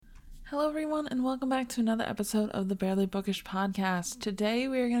Hello, everyone, and welcome back to another episode of the Barely Bookish podcast. Today,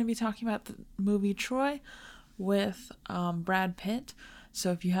 we are going to be talking about the movie Troy with Brad Pitt.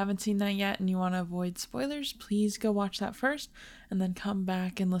 So, if you haven't seen that yet and you want to avoid spoilers, please go watch that first and then come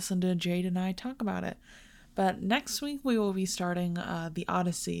back and listen to Jade and I talk about it. But next week, we will be starting The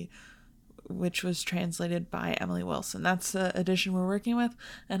Odyssey, which was translated by Emily Wilson. That's the edition we're working with.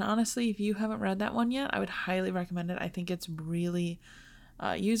 And honestly, if you haven't read that one yet, I would highly recommend it. I think it's really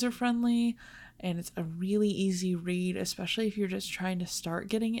user-friendly, and it's a really easy read, especially if you're just trying to start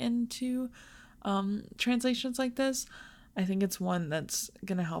getting into translations like this. I think it's one that's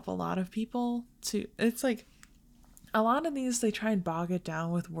gonna help a lot of people to. It's like a lot of these, they try and bog it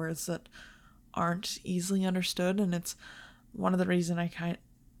down with words that aren't easily understood, and it's one of the reasons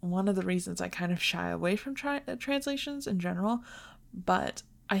I kind of shy away from translations in general. But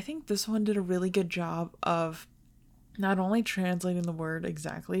I think this one did a really good job of not only translating the word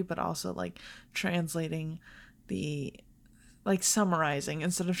exactly, but also like translating summarizing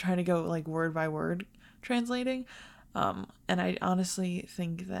instead of trying to go like word by word translating. And I honestly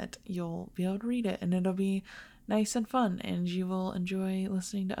think that you'll be able to read it and it'll be nice and fun and you will enjoy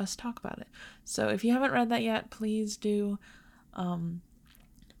listening to us talk about it. So if you haven't read that yet, please do.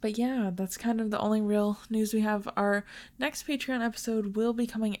 But yeah, that's kind of the only real news we have. Our next Patreon episode will be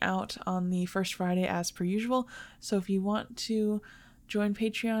coming out on the first Friday as per usual. So if you want to join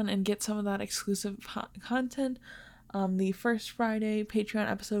Patreon and get some of that exclusive content, the first Friday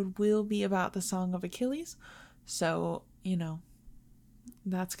Patreon episode will be about the Song of Achilles. So,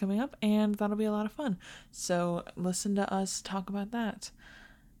 that's coming up and that'll be a lot of fun. So listen to us talk about that.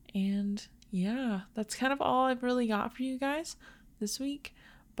 And yeah, that's kind of all I've really got for you guys this week.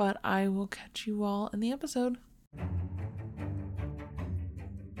 But I will catch you all in the episode.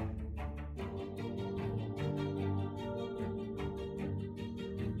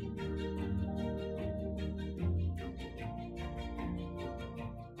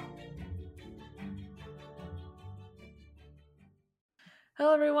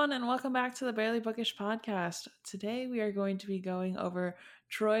 Hello, everyone, and welcome back to the Barely Bookish podcast. Today, we are going to be going over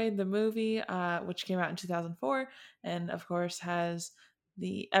Troy, the movie, which came out in 2004, and of course has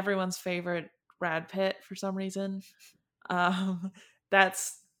everyone's favorite Brad Pitt for some reason.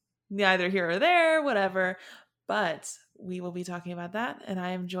 That's neither here or there, whatever. But we will be talking about that, and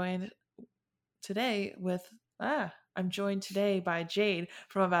I'm joined today by Jade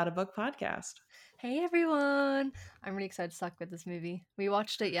from About a Book podcast. Hey everyone! I'm really excited to talk about this movie. We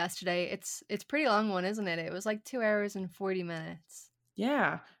watched it yesterday. It's pretty long one, isn't it? It was like 2 hours and 40 minutes.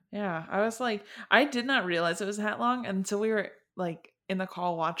 Yeah. I was like, I did not realize it was that long until we were like in the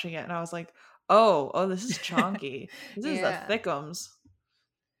call watching it, and I was like, oh, this is chonky. This is the Yeah. thickums.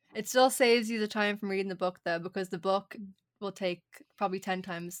 It still saves you the time from reading the book though, because the book will take probably 10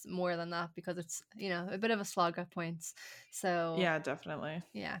 times more than that because it's, a bit of a slog at points. So, Yeah, definitely.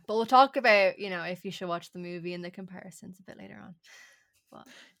 yeah. But we'll talk about, if you should watch the movie and the comparisons a bit later on. But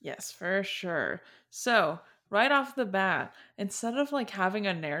Yes, for sure. So, right off the bat, instead of like having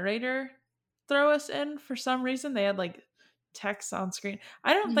a narrator throw us in, for some reason they had like text on screen.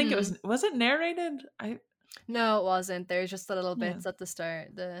 I don't think was it narrated? No, it wasn't. There's just the little Yeah, bits at the start.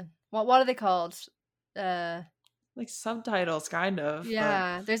 What are they called? like subtitles kind of, but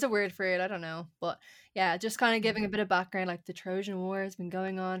Yeah, there's a word for it. I don't know, but yeah, just kind of giving a bit of background, like the Trojan War has been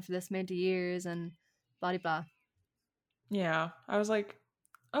going on for this many years, and blah blah. yeah, I was like,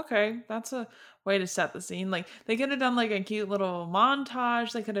 okay, that's a way to set the scene. Like they could have done like a cute little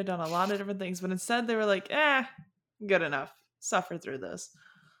montage. They could have done a lot of different things, but instead they were like, good enough. Suffer through this.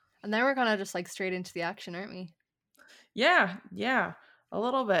 And then we're kind of just like straight into the action, aren't we? Yeah, a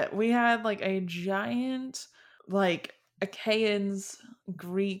little bit. We had like a giant, like Achaeans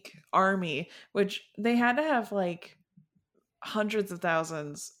Greek army, which they had to have like hundreds of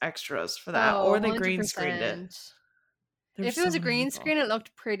thousands extras for that, Oh, or they green screened it. 100%. There's If it so was a many green people. screen, it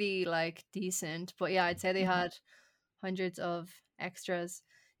looked pretty like decent, but yeah, I'd say they Mhm. had hundreds of extras.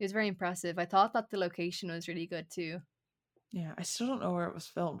 It was very impressive. I thought that the location was really good too. Yeah, I still don't know where it was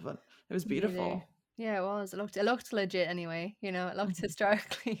filmed, but it was Me neither. beautiful. Yeah, it was. It looked legit anyway. It looked Mhm.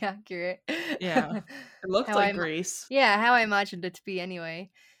 historically accurate. Yeah, it looked how I, like ima- Greece. yeah, how I imagined it to be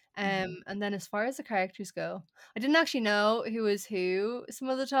anyway. Mhm. And then as far as the characters go, I didn't actually know who was who some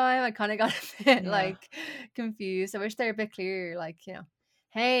of the time. I kind of got a bit Yeah, like confused. I wish they were a bit clearer, like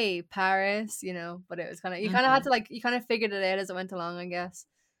hey Paris, but it was kind of you kind of had mhm. to like you kind of figured it out as it went along, I guess.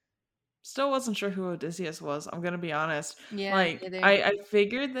 Still wasn't sure who Odysseus was. I'm gonna be honest. Yeah, me Like, neither. I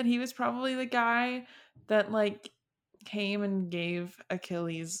figured that he was probably the guy that like came and gave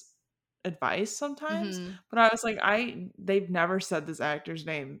Achilles advice sometimes, Hmm. but I was like, they've never said this actor's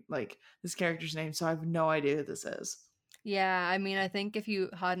name, like this character's name, so I have no idea who this is. Yeah, I mean, I think if you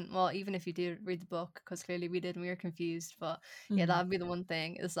hadn't, well, even if you did read the book, because clearly we did and we were confused, but yeah, Mhm. that'd be the one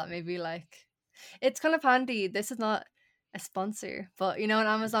thing is that maybe like it's kind of handy. This is not a sponsor, but you know, on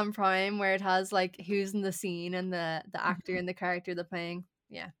Amazon Prime where it has like who's in the scene and the actor Mhm. and the character they're playing.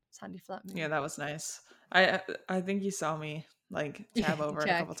 Yeah, it's handy for that Yeah, movie. that was nice. I think you saw me like tab over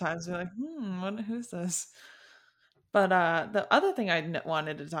it a couple Check. times. You're like, who's this? But the other thing I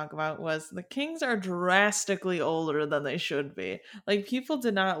wanted to talk about was the Kings are drastically older than they should be. Like people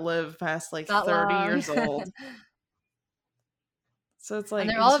did not live past like That 30 long. years old. So it's And like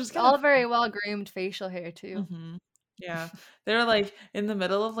they're it's just kind all of very well groomed facial hair too. mhm. Yeah. They're like in the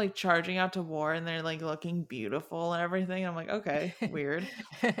middle of like charging out to war and they're like looking beautiful and everything. I'm like, okay, weird.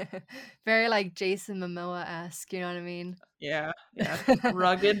 Very like Jason Momoa-esque, you know what I mean? Yeah, yeah.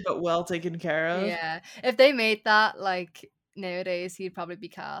 Rugged but well taken care of. Yeah. If they made that like nowadays, he'd probably be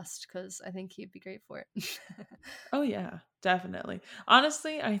cast because I think he'd be great for it. Oh yeah, definitely.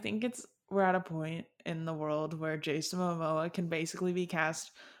 Honestly, I think we're at a point in the world where Jason Momoa can basically be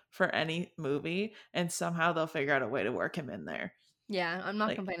cast for any movie and somehow they'll figure out a way to work him in there. Yeah, I'm not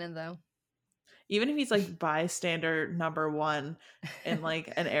Like complaining though. even if he's like bystander number 1 in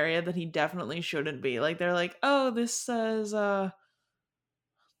like an area that he definitely shouldn't be. Like they're like, "Oh, this says I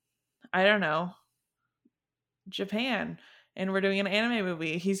don't know, Japan and we're doing an anime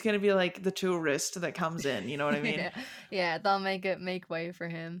movie." He's going to be like the tourist that comes in, you know what I mean? Yeah, yeah, they'll make way for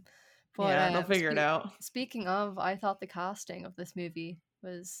him. But Yeah, they'll figure it out. speaking of, I thought the casting of this movie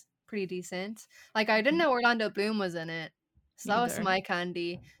was pretty decent. Like I didn't Mhm. know Orlando Bloom was in it, so Me that was some either. eye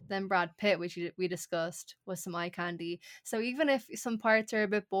candy. Then Brad Pitt, which we discussed, was some eye candy. So even if some parts are a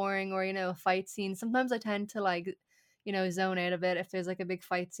bit boring or you know a fight scene, sometimes I tend to like you know zone out a bit if there's like a big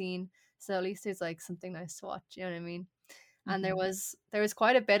fight scene. So at least there's like something nice to watch. You know what I mean? And Mhm. there was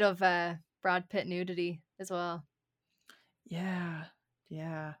quite a bit of Brad Pitt nudity as well. Yeah.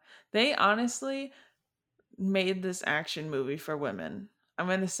 Yeah. They honestly made this action movie for women. I'm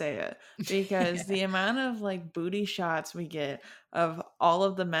going to say it because Yeah. the amount of like booty shots we get of all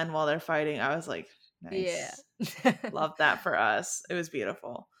of the men while they're fighting, I was like, Yeah. nice. Love that for us. It was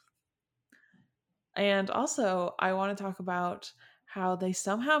beautiful. And also, I want to talk about how they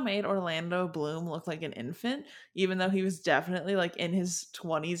somehow made Orlando Bloom look like an infant, even though he was definitely like in his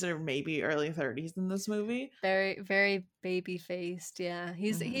 20s or maybe early 30s in this movie. Very, very baby faced. Yeah.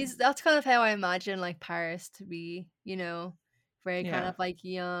 Hmm. He's that's kind of how I imagine like Paris to be, you know, very kind Yeah. of like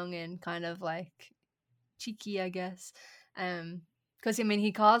young and kind of like cheeky, I guess. Because I mean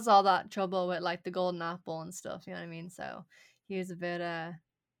he caused all that trouble with like the golden apple and stuff, you know what I mean? So he was a bit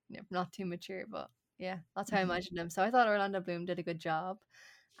you know, not too mature, but yeah, that's how I Hmm. imagined him. So I thought Orlando Bloom did a good job.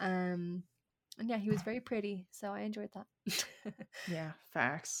 Um and yeah, he was very pretty, so I enjoyed that. Yeah,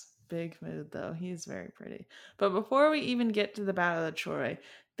 facts. Big mood though. He's very pretty. But before we even get to the Battle of Troy,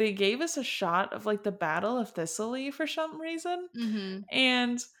 they gave us a shot of like the Battle of Thessaly for some reason. Mhm.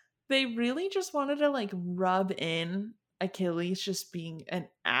 And they really just wanted to like rub in Achilles just being an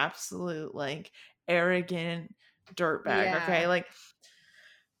absolute like arrogant dirtbag. Okay. Yeah. Like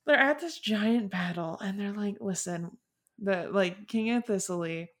they're at this giant battle and they're like, listen, the like King of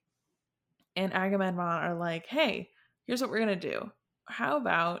Thessaly and Agamemnon are like, hey, here's what we're going to do. How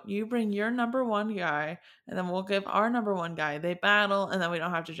about you bring your number 1 guy and then we'll give our number 1 guy, they battle, and then we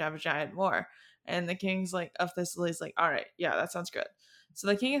don't have to have a giant war. And the king's like, of Thessaly's like, all right, yeah, that sounds good. So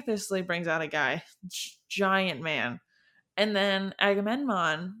the king of Thessaly brings out a guy, giant man. And then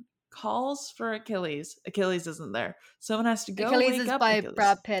Agamemnon calls for Achilles. Achilles isn't there. Someone has to go Achilles wake is up by Achilles.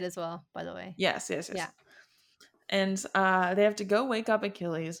 Brad Pitt as well, by the way. Yes, yes, Yeah. yes. And they have to go wake up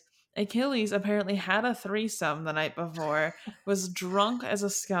Achilles. Achilles apparently had a threesome the night before, was drunk as a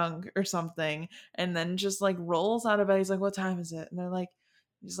skunk or something, and then just like rolls out of bed. He's like, "What time is it?" And they're like,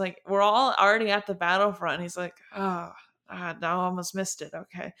 "He's like, we're all already at the battlefront." He's like, "Oh, now I almost missed it."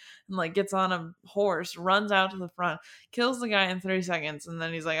 Okay, and like gets on a horse, runs out to the front, kills the guy in 3 seconds, and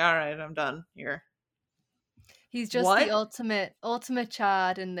then he's like, "All right, I'm done here." He's just the What? ultimate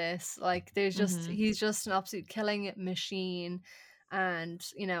Chad in this. Like there's just Mm-hmm. he's just an absolute killing machine and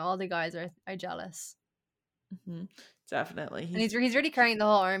you know all the guys are jealous. Mm-hmm. Definitely, And he's he's really carrying the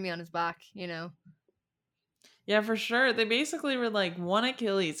whole army on his back, you know. yeah, for sure. They basically were like one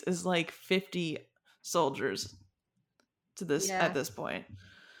Achilles is like 50 soldiers to this at Yeah. this point.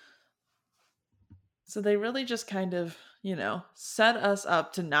 So they really just kind of, set us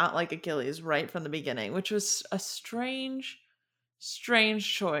up to not like Achilles right from the beginning, which was a strange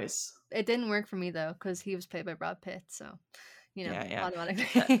choice. It didn't work for me though cuz he was played by Brad Pitt, so Yeah, yeah.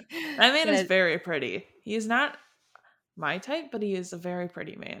 That, automatically that man is gonna, very pretty. He is not my type, but he is a very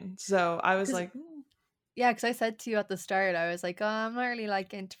pretty man. So I was because like, yeah, because I said to you at the start, I was like, oh, I'm not really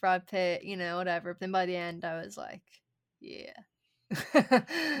like into Brad Pitt, whatever. But then by the end, I was like, yeah.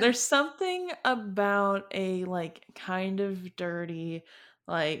 there's something about a like kind of dirty,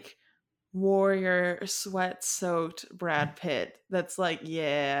 like warrior sweat soaked Brad Pitt that's like,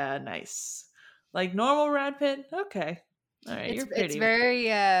 yeah, nice. Like normal Brad Pitt, okay. All right, It's you're it's pretty. very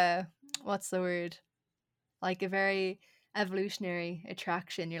what's the word? Like a very evolutionary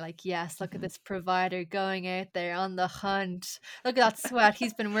attraction. You're like, yes, look at Mhm. this provider going out there on the hunt. Look at that sweat.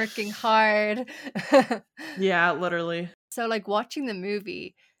 He's been working hard. Yeah, literally. So like watching the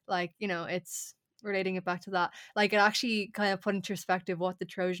movie, like, it's relating it back to that. Like it actually kind of put into perspective what the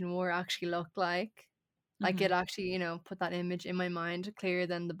Trojan War actually looked like. Like it Hmm. actually, put that image in my mind clearer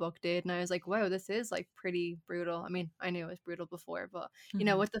than the book did. And I was like, wow, this is like pretty brutal. I mean, I knew it was brutal before, but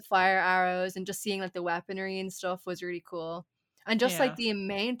Hmm. with the fire arrows and just seeing like the weaponry and stuff was really cool. And just like Yeah. the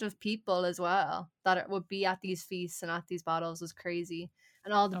amount of people as well that it would be at these feasts and at these battles was crazy.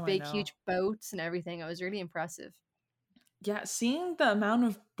 And all the Oh, I big, know. huge boats and everything. It was really impressive. Yeah, seeing the amount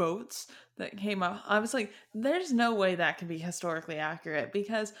of boats that came up, I was like, there's no way that can be historically accurate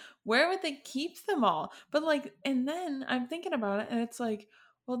because where would they keep them all? But like, and then I'm thinking about it and it's like,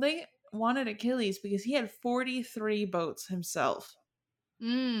 well, they wanted Achilles because he had 43 boats himself.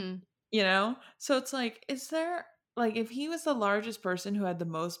 Mm. So it's like, is there, like, if he was the largest person who had the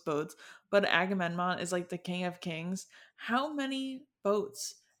most boats, but Agamemnon is like the king of kings, how many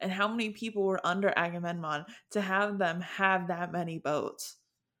boats and how many people were under Agamemnon to have them have that many boats?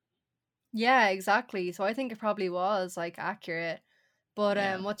 Yeah, exactly. So I think it probably was like accurate. But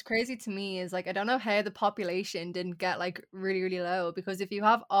Yeah. what's crazy to me is like I don't know how the population didn't get like really, really low because if you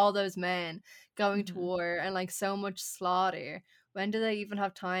have all those men going to Hmm. war and like so much slaughter, when do they even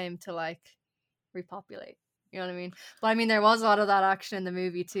have time to like repopulate? You know what I mean? But I mean there was a lot of that action in the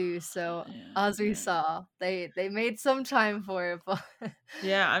movie too, so Yeah. as we Yeah. saw, they made some time for it, but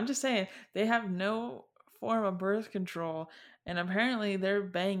Yeah, I'm just saying they have no form of birth control, and apparently they're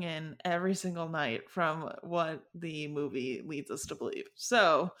banging every single night from what the movie leads us to believe.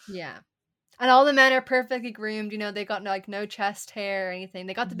 So, yeah. And all the men are perfectly groomed, they got, like, no chest hair or anything.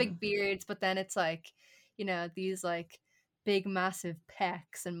 They got the big mhm, beards, but then it's like, these, like, big massive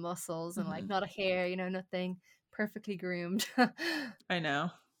pecs and muscles and, like, mhm. not a hair, nothing. Perfectly groomed. I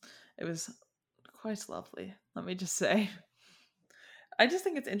know. It was quite lovely, let me just say. I just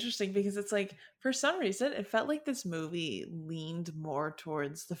think it's interesting because it's like, for some reason, it felt like this movie leaned more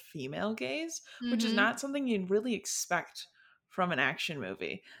towards the female gaze, which is Mhm. not something you'd really expect from an action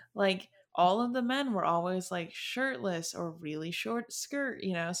movie. Like, all of the men were always like shirtless or really short skirt.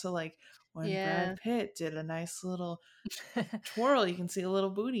 So, like, when Brad Yeah. Pitt did a nice little twirl, you can see a little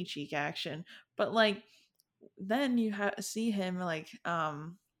booty cheek action. But, like, then you see him like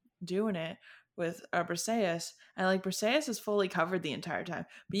doing it with Briseis, and like Briseis is fully covered the entire time,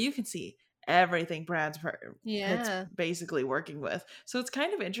 but you can see everything Pitt's Yeah. basically working with. So it's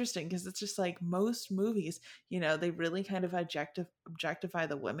kind of interesting because it's just like most movies, they really kind of objectify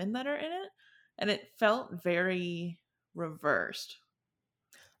the women that are in it, and it felt very reversed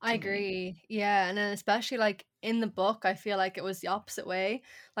I to me. agree. Yeah, and then especially, like, in the book, I feel like it was the opposite way.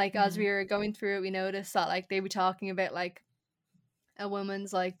 Like, as we Hmm. were going through it, we noticed that, like, they were talking about, like, a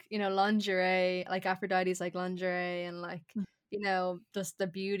woman's like, lingerie, like Aphrodite's like lingerie and like, just their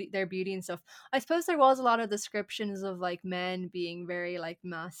beauty and stuff. I suppose there was a lot of descriptions of like men being very like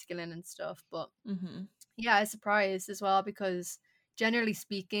masculine and stuff, but Hmm. yeah, I was surprised as well because generally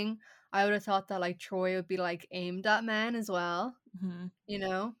speaking, I would have thought that like Troy would be like aimed at men as well, Hmm. you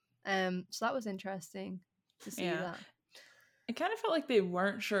know? So that was interesting to see Yeah. that. It kind of felt like they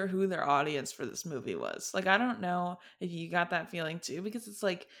weren't sure who their audience for this movie was. Like, I don't know if you got that feeling too, because it's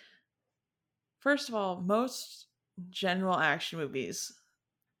like, first of all, most general action movies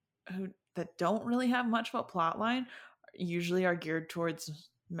that don't really have much of a plot line usually are geared towards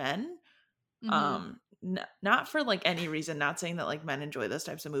men. Mhm. Not for like any reason, not saying that like men enjoy those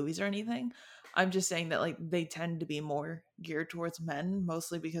types of movies or anything. I'm just saying that like they tend to be more geared towards men,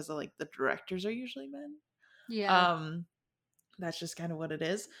 mostly because of like the directors are usually men. Yeah. Um That's just kind of what it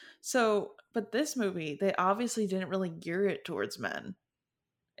is. So, but this movie, they obviously didn't really gear it towards men.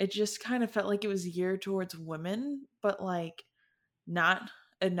 It just kind of felt like it was geared towards women, but like not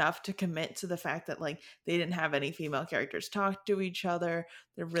enough to commit to the fact that like they didn't have any female characters talk to each other.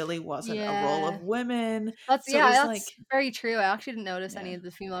 There really wasn't a role of Yeah. women. That's So it yeah, was like, that's very true. I actually didn't notice yeah. any of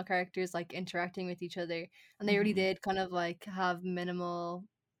the female characters, like, interacting with each other, and they really Hmm. did kind of, like, have minimal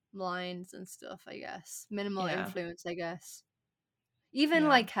lines and stuff, I guess. Minimal Yeah. influence, I guess. Even Yeah.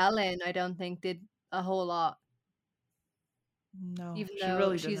 like Helen, I don't think did a whole lot, No, even she though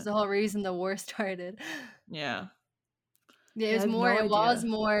really she's didn't. the whole reason the war started. Yeah. Yeah, Yeah, I have no it was idea.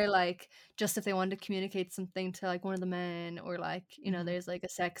 more like just if they wanted to communicate something to like one of the men, or like, Hmm. there's like a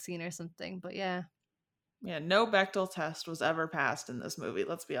sex scene or something. But yeah, Yeah, no Bechdel test was ever passed in this movie,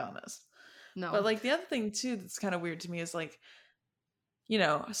 let's be honest. But no. like the other thing too that's kind of weird to me is like,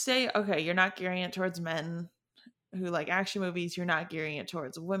 say okay, you're not gearing it towards men who like action movies, you're not gearing it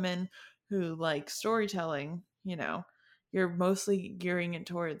towards women who like storytelling, you're mostly gearing it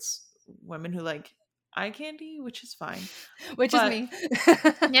towards women who like eye candy, which is fine. Which is But me.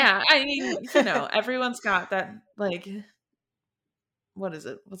 yeah, I mean, everyone's got that like what is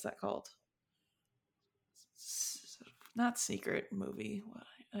it? What's that called? Not secret movie. What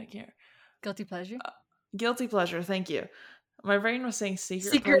I can't. Guilty pleasure. Uh, Guilty pleasure. Thank you. My brain was saying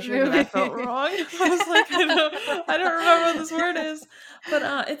secret Secret pleasure, and that felt movie. wrong. I was like, I don't remember what this word is.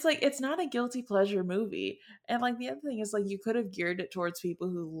 But it's like it's not a guilty pleasure movie. And like the other thing is like you could have geared it towards people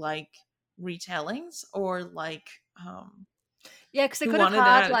who like retellings or like Yeah, because they who could have wanted an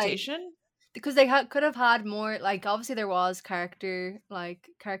had like adaptation. because they could have had more like, obviously there was characters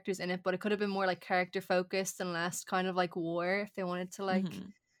in it, but it could have been more like character focused and less kind of like war if they wanted to like Hmm.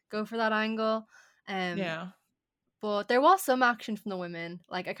 go for that angle. Um, Yeah. but there was some action from the women.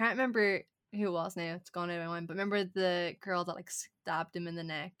 Like I can't remember who it was now; it's gone out of my mind. But remember the girl that like stabbed him in the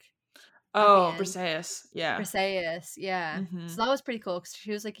neck at the Oh, end, Briseis. Yeah. Briseis. Yeah, Hmm. so that was pretty cool because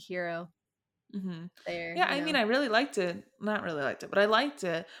she was like a hero Hmm. there. Yeah, I mean, I really liked it. Not really liked it, but I liked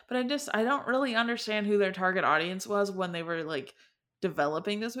it. But I don't really understand who their target audience was when they were like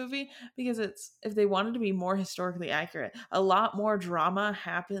developing this movie because it's if they wanted to be more historically accurate, a lot more drama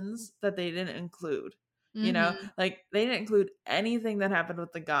happens that they didn't include. Mm-hmm. Like they didn't include anything that happened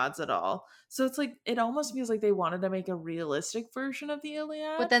with the gods at all. So it's like it almost feels like they wanted to make a realistic version of the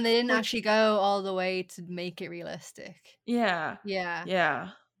But Iliad, then they didn't which actually go all the way to make it realistic. yeah, Yeah.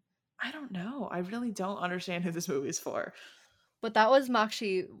 yeah. I don't know. I really don't understand who this movie's for. But that was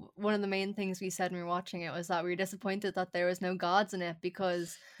actually one of the main things we said when we were watching it, was that we were disappointed that there was no gods in it,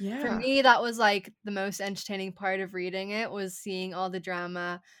 because for Yeah. me that was like the most entertaining part of reading it, was seeing all the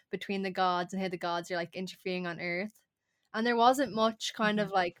drama between the gods and how the gods are like interfering on Earth. And there wasn't much kind Mhm.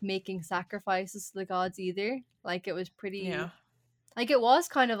 of like making sacrifices to the gods either. Like it was Yeah. pretty, like it was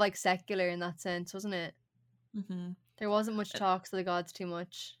kind of like secular in that sense, wasn't it? Mhm. There wasn't much Uh, talk to the gods too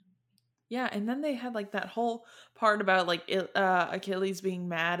much. Yeah, and then they had like that whole part about like Achilles being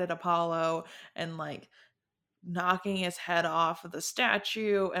mad at Apollo and like knocking his head off of the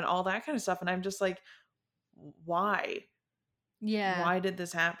statue and all that kind of stuff and I'm just like why? Yeah. Why did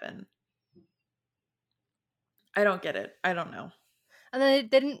this happen? I don't get it. I don't know. And then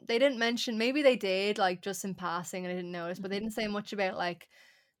they didn't mention, maybe they did like just in passing and I didn't notice, but they Mhm. didn't say much about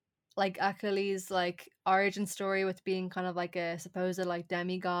like Achilles' like origin story with being kind of like a supposed like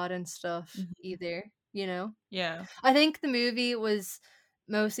demigod and stuff Mhm. either. Yeah. I think the movie was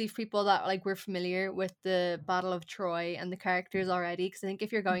mostly for people that like were familiar with the Battle of Troy and the characters already, because I think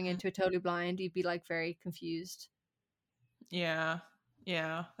if you're going Mhm. into it totally blind, you'd be like very confused. Yeah.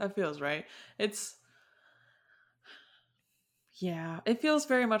 Yeah, that feels right. It's yeah, it feels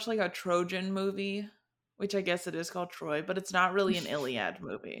very much like a Trojan movie, which I guess it is called Troy, but it's not really an Iliad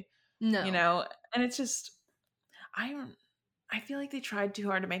movie, you No. know? And it's just I don't I feel like they tried too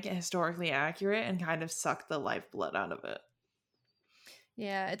hard to make it historically accurate and kind of sucked the lifeblood out of it.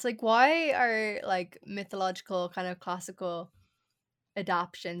 Yeah, it's like, why are like mythological kind of classical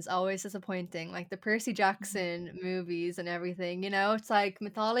adaptions always disappointing? Like the Percy Mhm. Jackson movies and everything, it's like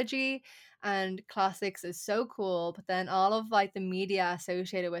mythology and classics is so cool, but then all of like the media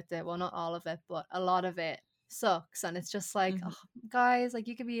associated with it, well, not all of it, but a lot of it sucks. And it's just like, Mhm. oh, guys, like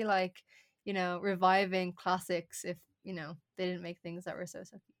you could be like, reviving classics if, they didn't make things that were so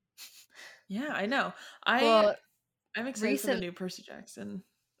sucky. Yeah, I know. I But I'm excited for the recent, new Percy Jackson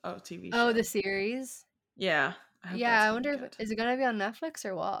TV oh, show. the series. Yeah, I hope Yeah, that's I going to be wonder if good. is it gonna be on Netflix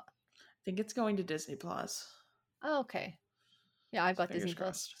or what? I think it's going to Disney Plus. Oh, okay. Yeah, I've So got Disney fingers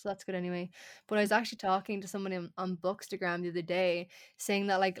Plus, crossed. so that's good anyway. But I was actually talking to somebody on Bookstagram the other day, saying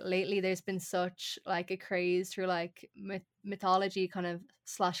that like lately there's been such like a craze for like mythology kind of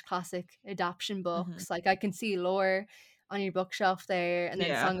slash classic adaptation Mhm. books. Like I can see Lore on your bookshelf there, and then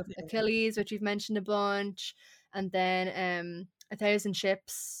Yeah. Song of Achilles, which you've mentioned a bunch, and then A Thousand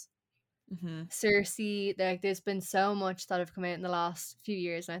Ships, Mhm. Circe. Like there's been so much that have come out in the last few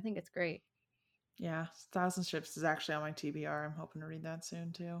years, and I think it's great. Yeah, Thousand Ships is actually on my TBR. I'm hoping to read that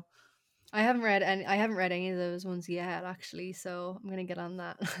soon too. I haven't read any of those ones yet actually, so I'm gonna get on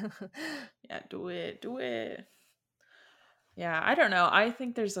that. Yeah, do it. Do it. Yeah, I don't know. I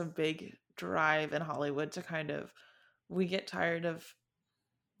think there's a big drive in Hollywood to kind of we get tired of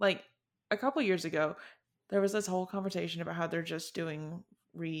like a couple years ago there was this whole conversation about how they're just doing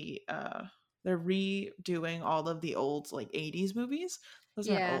re they're redoing all of the old like 80s movies. Those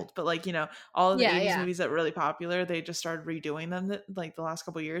aren't Yeah. old, but like, all of the Yeah, 80s yeah. movies that were really popular, they just started redoing them like the last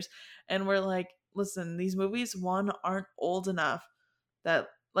couple years. And we're like, listen, these movies one aren't old enough that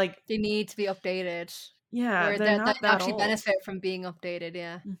like They need to be updated. yeah, Or they're that not that actually old. benefit from being updated,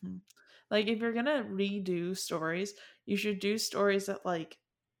 yeah. Hmm. Like if you're gonna redo stories, you should do stories that like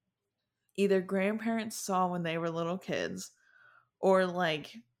either grandparents saw when they were little kids or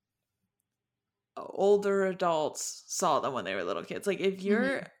like older adults saw them when they were little kids. Like if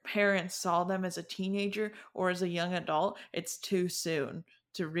your Mhm. parents saw them as a teenager or as a young adult, it's too soon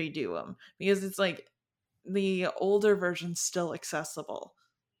to redo them because it's like the older version's still accessible.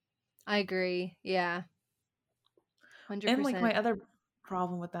 I agree. Yeah. And like 100%. my other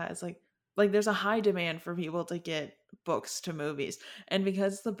problem with that is like there's a high demand for people to get books to movies. And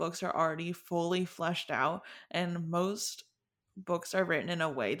because the books are already fully fleshed out and most books are written in a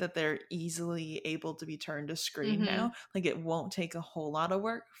way that they're easily able to be turned to screen now, Mhm. like it won't take a whole lot of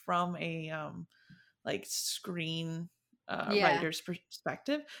work from a like screen Yeah. writer's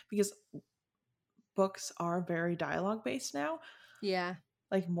perspective because books are very dialogue based now, Yeah.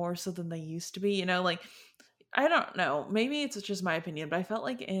 like more so than they used to be, like I don't know. Maybe it's just my opinion, but I felt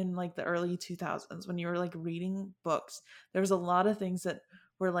like in like the early 2000s when you were like reading books, there was a lot of things that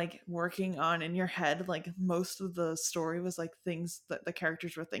were like working on in your head. Like most of the story was like things that the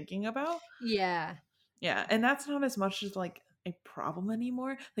characters were thinking about. Yeah. Yeah, and that's not as much as like a problem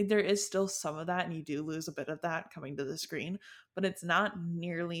anymore. Like there is still some of that and you do lose a bit of that coming to the screen, but it's not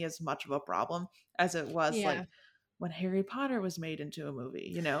nearly as much of a problem as it was Yeah. like when Harry Potter was made into a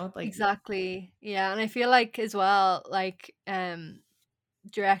movie, Like Exactly. Yeah, and I feel like as well, like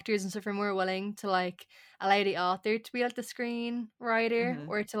directors and stuff are more willing to like allow the author to be like the screenwriter mhm,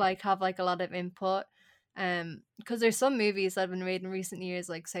 or to like have like a lot of input. Because there's some movies that have been made in recent years,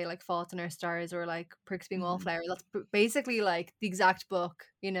 like say like Fault in Our Stars or like Perks Being mhm, Wallflower. That's basically like the exact book,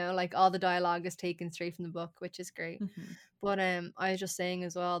 like all the dialogue is taken straight from the book, which is great. mhm. But I was just saying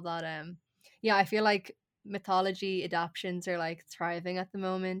as well that yeah, I feel like mythology adaptations are like thriving at the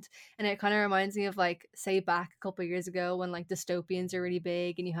moment. And it kind of reminds me of like say back a couple of years ago when like dystopians are really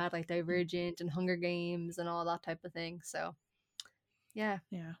big and you had like Divergent and Hunger Games and all that type of thing. So yeah.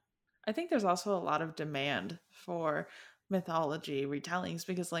 Yeah. I think there's also a lot of demand for mythology retellings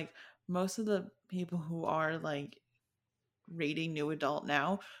because like most of the people who are like reading new adult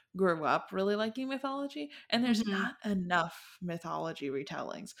now grew up really liking mythology and there's Hmm. not enough mythology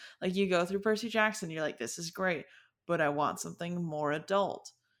retellings. Like you go through Percy Jackson, you're like, this is great, but I want something more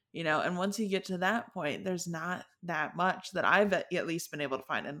adult. And once you get to that point, there's not that much that I've at least been able to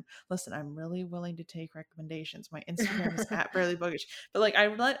find. And listen, I'm really willing to take recommendations. My Instagram is at Barely Bookish. But like I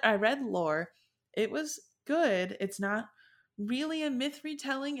read Lore. It was good. It's not really a myth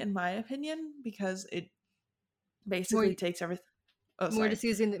retelling in my opinion because it more basically takes everything. Oh, more sorry. just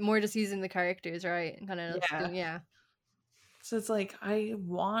using more just using the characters, right? And kind of just Yeah. doing, yeah. So it's like I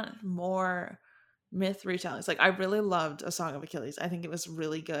want more myth retellings. Like I really loved A Song of Achilles. I think it was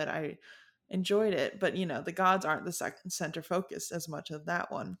really good. I enjoyed it, but the gods aren't the center focus as much of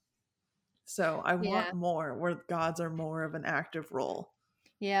that one. So I Yeah. want more where gods are more of an active role.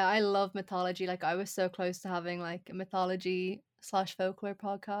 Yeah, I love mythology. Like I was so close to having like a mythology slash folklore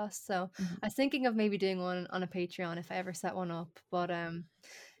podcast. So Mhm. I was thinking of maybe doing one on a Patreon if I ever set one up. But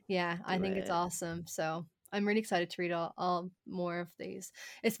yeah, I Do think it's it. awesome. So I'm really excited to read all more of these.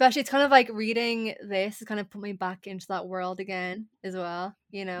 Especially it's kind of like reading this has kind of put me back into that world again as well.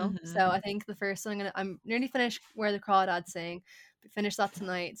 So Hmm. I think the first one I'm nearly finished Where the Crawdads Sing. Finish that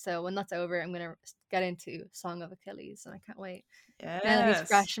tonight. So when that's over, I'm gonna get into Song of Achilles and I can't wait. Now that he's Yes.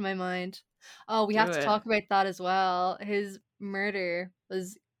 fresh in my mind. Oh, we have Do to it. talk about that as well. His murder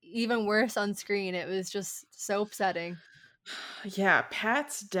was even worse on screen. It was just so upsetting. Yeah,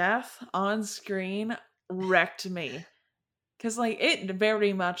 Pat's death on screen wrecked me. Cause like it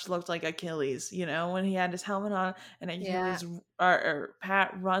very much looked like Achilles, when he had his helmet on and Yeah. Achilles or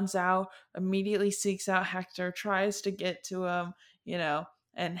Pat runs out, immediately seeks out Hector, tries to get to him,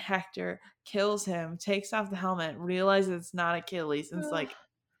 and Hector kills him, takes off the helmet, realizes it's not Achilles, and it's like,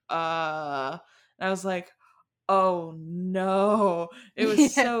 and I was like, oh no. It was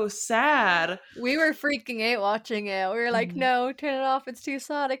Yeah. so sad. We were freaking out watching it. We were like, Mhm, no, turn it off. It's too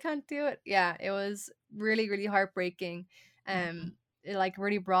sad. I can't do it. Yeah, it was really, really heartbreaking. mhm. It like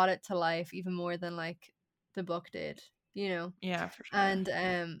really brought it to life even more than like the book did. Yeah, for sure. And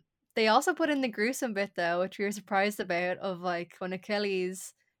They also put in the gruesome bit though, which we were surprised about, of like when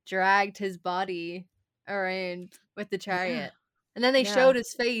Achilles dragged his body around with the Yeah. chariot. And then they Yeah. showed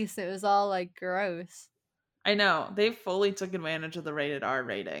his face, and it was all like gross. I know. They fully took advantage of the rated R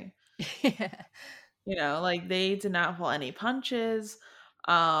rating. Yeah. Like they did not pull any punches.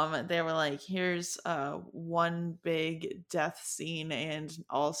 They were like, here's one big death scene, and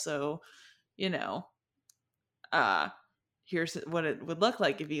also, you know, uh here's what it would look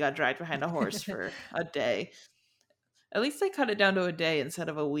like if you got dragged behind a horse for a day. At least they cut it down to a day instead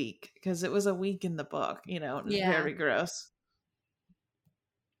of a week, because it was a week in the book, Yeah. very gross.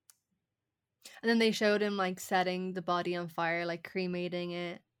 And then they showed him like setting the body on fire, like cremating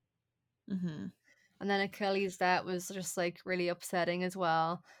it. Mm-hmm. And then Achilles, that was just like really upsetting as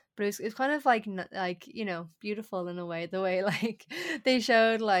well. But it was kind of like like beautiful in a way. The way like they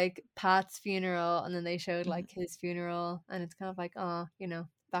showed like Pat's funeral, and then they showed Mm-hmm. like his funeral, and it's kind of like, oh,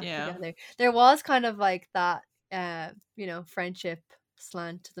 back Yeah. together. There was kind of like that friendship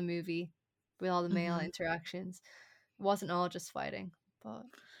slant to the movie with all the male Mm-hmm. interactions. It wasn't all just fighting, but I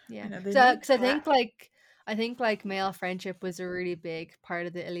yeah. know they So made because Pat. I think like male friendship was a really big part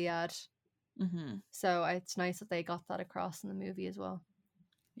of the Iliad, Mm-hmm. so it's nice that they got that across in the movie as well.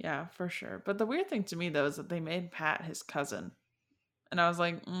 Yeah, for sure. But the weird thing to me though is that they made Pat his cousin, and I was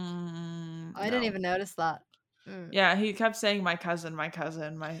like, I didn't no. even notice that. Mm. Yeah, he kept saying my cousin, like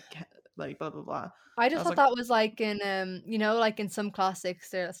blah blah blah. I I just was thought like, that was like in like in some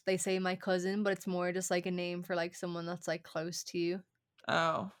classics they say my cousin, but it's more just like a name for like someone that's like close to you.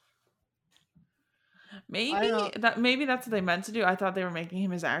 oh, I don't know. maybe that's what they meant to do. I thought they were making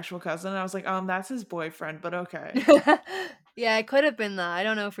him his actual cousin. I was like, that's his boyfriend, but okay. Yeah, it could have been that. I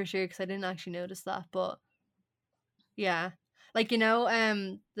don't know for sure because I didn't actually notice that, but yeah. Like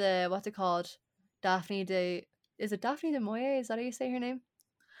the what's it called? Daphne de is it Daphne de Moye? Is that how you say her name?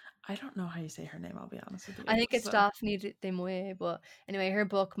 I don't know how you say her name. I'll be honest with I you. think it's So, Daphne de Moye, but anyway, her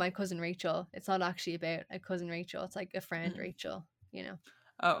book, My Cousin Rachel, it's not actually about a cousin Rachel. It's like a friend mm. Rachel, you know.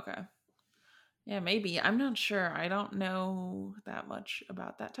 Oh, okay. Yeah, maybe. I'm not sure. I don't know that much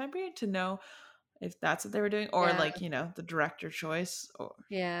about that time period to know if that's what they were doing, or Yeah, like, the director choice, or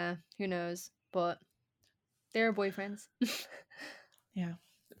yeah, who knows? But they're boyfriends. yeah.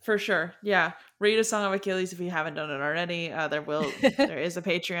 For sure. Yeah. Read A Song of Achilles if you haven't done it already. There is a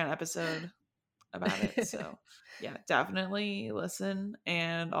Patreon episode about it. So, yeah, definitely listen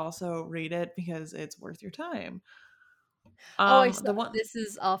and also read it because it's worth your time. Oh, I saw The one this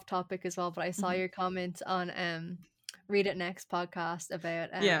is off topic as well, but I saw Mhm. your comment on Read It Next podcast about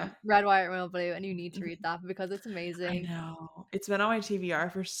Yeah. Red, White, Royal Blue, and you need to Mhm. read that because it's I amazing. know. It's been on my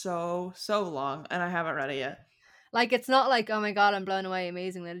TBR for so long and I haven't read it yet. Like it's not like, oh my god, I'm blown away,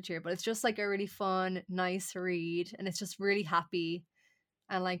 amazing literature, but it's just like a really fun, nice read, and it's just really happy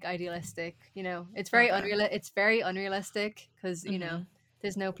and like idealistic. Okay. It's very unrealistic because Mhm.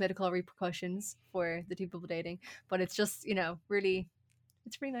 there's no political repercussions for the two people dating, but it's just really,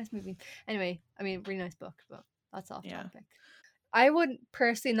 it's a really nice movie. Anyway, I mean, really nice book, but that's off Yeah. topic. I would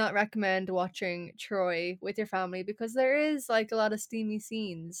personally not recommend watching Troy with your family because there is like a lot of steamy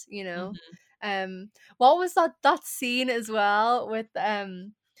scenes, Mhm. What was that scene as well with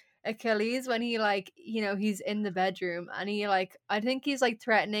Achilles when he like, he's in the bedroom and he like, I think he's like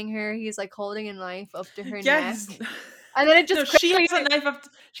threatening her, he's like holding a knife up to her neck. Yes. And then it No, just quickly she has a Oh knife up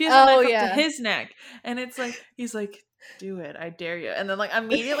to yeah. his neck, and it's like he's like, "Do it, I dare you," and then like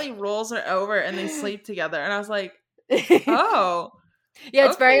immediately rolls her over, and they sleep together, and I was like, "Oh, Yeah, okay,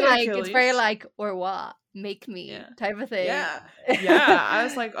 it's very Achilles." like, or what? Make me Yeah, type of thing. yeah, yeah. I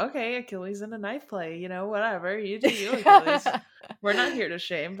was like, "Okay, Achilles in a knife play, whatever you do, you Achilles. We're not here to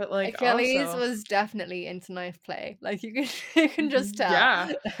shame, but like Achilles also, was definitely into knife play. Like you can you can just tell.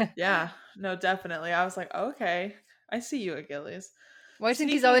 yeah, yeah, no, definitely." I was like, "Okay, I see you, Achilles." Well, I think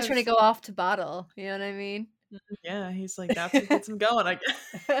he's Speaking always of trying to go off to battle. You know what I mean? Yeah, he's like, that's what gets him going, I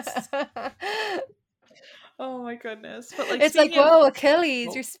guess. Oh my goodness. But like It's like, speaking of whoa, Achilles,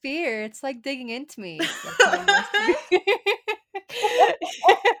 oh. your spear. It's like digging into me. Like putting my spear.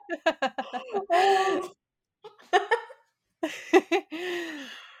 Oh.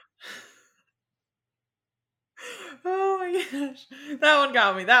 Oh my gosh. That one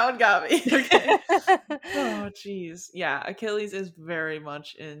got me. That one got me. Okay. Oh jeez. Yeah, Achilles is very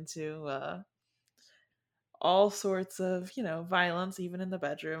much into all sorts of, violence even in the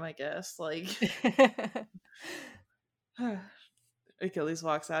bedroom, I guess. Like Achilles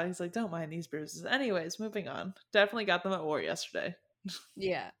walks out. He's like, "Don't mind these bruises." Anyways, moving on. Definitely got them at war yesterday.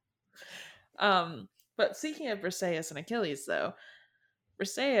 Yeah. Um, but speaking of Briseis and Achilles, though,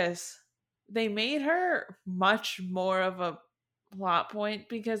 Briseis, they made her much more of a plot point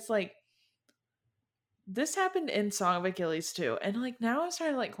because like this happened in Song of Achilles too. And like now I'm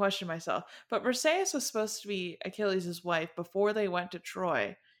starting to like question myself. But Briseis was supposed to be Achilles' wife before they went to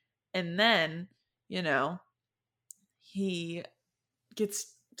Troy. And then, you know, he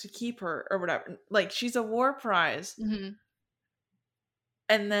gets to keep her or whatever. Like she's a war prize. Mm-hmm.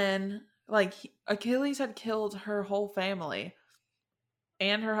 And then like Achilles had killed her whole family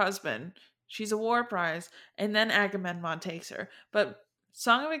and her husband. She's a war prize. And then Agamemnon takes her. But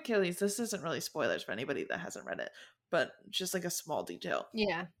Song of Achilles, this isn't really spoilers for anybody that hasn't read it, but just like a small detail.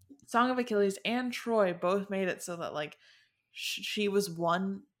 Yeah. Song of Achilles and Troy both made it so that like she was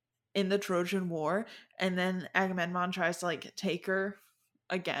won in the Trojan War, and then Agamemnon tries to like take her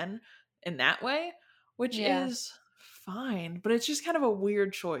again in that way, which Yeah. is fine, but it's just kind of a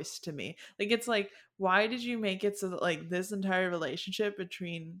weird choice to me. Like it's like, why did you make it so that like this entire relationship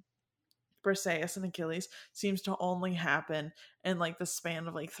between Briseis and Achilles seems to only happen in like the span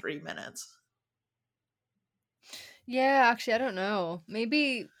of like 3 minutes? Yeah, actually, I don't know.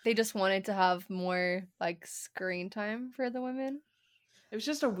 Maybe they just wanted to have more like screen time for the women. It was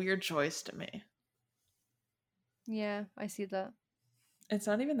just a weird choice to me. Yeah, I see that. It's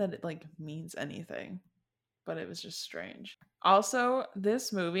not even that it like means anything, but it was just strange. Also,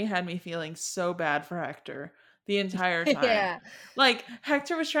 this movie had me feeling so bad for Hector the entire time. Yeah. Like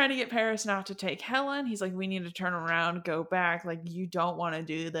Hector was trying to get Paris not to take Helen. He's like, we need to turn around, go back. Like you don't want to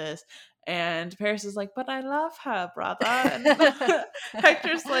do this. And Paris is like, but I love her, brother. And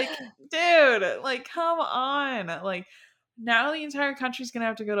Hector's like, dude, like come on. Like now the entire country's gonna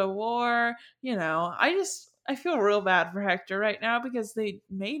have to go to war. You know, I feel real bad for Hector right now because they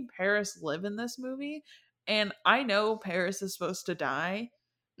made Paris live in this movie. And I know Paris is supposed to die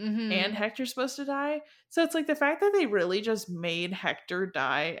and Mm-hmm. Hector's supposed to die. So it's like the fact that they really just made Hector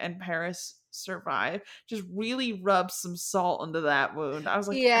die and Paris survive just really rubs some salt into that wound. I was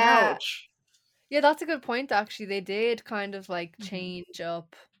like, Yeah. ouch. Yeah, that's a good point actually. They did kind of like Mhm. change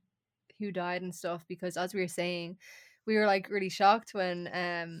up who died and stuff because as we were saying, we were like really shocked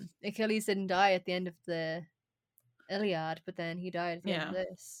when Achilles didn't die at the end of the Iliad, but then he died at the end of Yeah.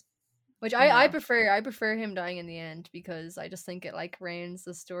 this. Which I Yeah. prefer him dying in the end because I just think it like rounds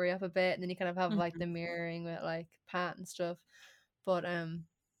the story up a bit and then you kind of have like the Mhm. mirroring with like Pat and stuff. But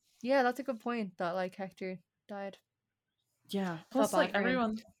yeah, that's a good point that like Hector died. Yeah. I felt Plus, like, bad for him.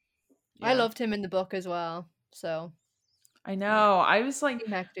 everyone. I Yeah. loved him in the book as well. So I yeah. know. I was like, Team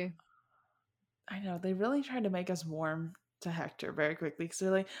Hector. I know. They really tried to make us warm to Hector very quickly because they're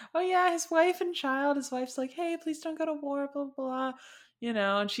like, oh, yeah, his wife and child. His wife's like, hey, please don't go to war, blah, blah, blah. You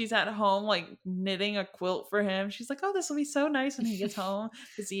know, and she's at home, like, knitting a quilt for him. She's like, oh, this will be so nice when he gets home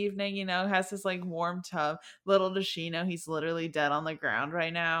this evening, you know, has this, like, warm tub. Little does she know he's literally dead on the ground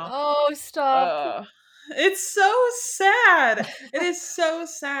right now. Oh, stop. It's so sad. It is so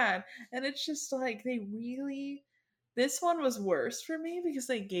sad. And it's just like they really this one was worse for me because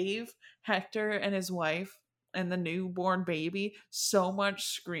they gave Hector and his wife and the newborn baby so much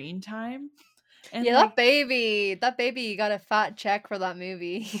screen time. And Yeah, like that baby got a fat check for that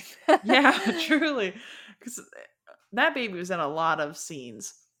movie. yeah, truly cuz that baby was in a lot of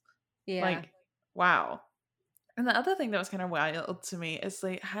scenes. Yeah. Like wow. And the other thing that was kind of wild to me is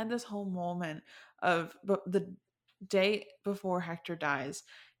they had this whole moment of the day before Hector dies.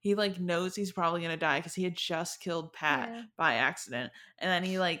 He like knows he's probably gonna die because he had just killed Pat Yeah. by accident, and then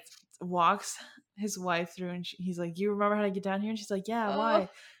he like walks his wife through, and he's like, "You remember how to get down here?" And she's like, "Yeah, Oh. why?"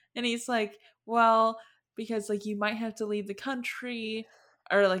 And he's like, "Well, because like you might have to leave the country."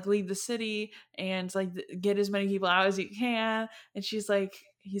 Or like leave the city and like get as many people out as you can. And he's like,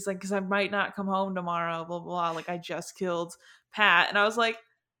 because I might not come home tomorrow, blah, blah, blah. Like, I just killed Pat. And I was like,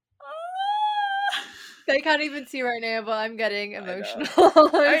 ah! I can't even see right now, but I'm getting I know. emotional.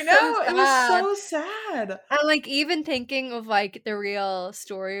 I'm I so know. It was sad. so sad. And like even thinking of like the real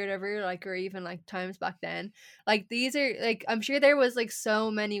story or whatever, like or even like times back then, like these are like I'm sure there was like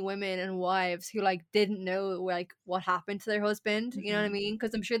so many women and wives who like didn't know like what happened to their husband. You know what I Hmm. mean?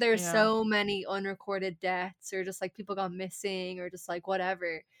 Because I'm sure there were Yeah. so many unrecorded deaths or just like people got missing or just like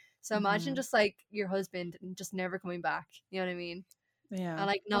whatever. So imagine Hmm. just like your husband and just never coming back. You know what I mean? And Yeah.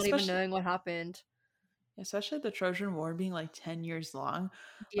 like not even Especially, knowing what happened. especially the Trojan War being like 10 years long.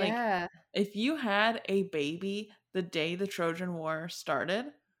 Like, Yeah. if you had a baby the day the Trojan War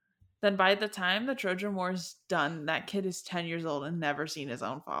started, then by the time the Trojan War is done, that kid is 10 years old and never seen his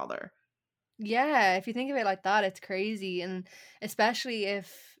own father. Yeah, if you think of it like that, it's crazy. And especially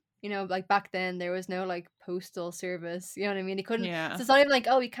if, like back then there was no like postal service, you know what I mean? He couldn't, Yeah. so it's not even like,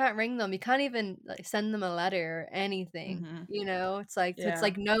 oh, we can't ring them. You can't even like send them a letter or anything, Hmm. It's like, so it's Yeah.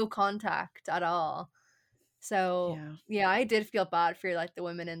 like no contact at all. So Yeah. yeah, I did feel bad for like the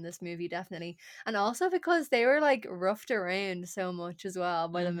women in this movie, definitely. And also because they were like roughed around so much as well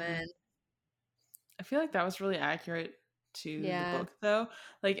by the Hmm. men. I feel like that was really accurate to the Yeah. book, though.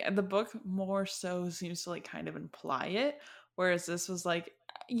 Like the book more so seems to like kind of imply it, whereas this was like,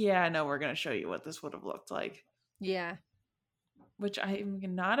 yeah, no, we're gonna show you what this would have looked like. Yeah. Which I'm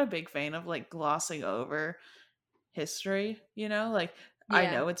not a big fan of, like glossing over history. Like I Yeah.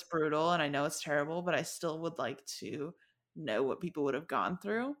 know it's brutal and I know it's terrible, but I still would like to know what people would have gone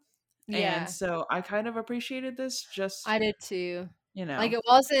through. And Yeah. so I kind of appreciated this. I Just did too. you Like know, it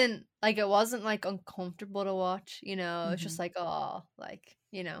wasn't like uncomfortable to watch, it's just hmm like, oh, like.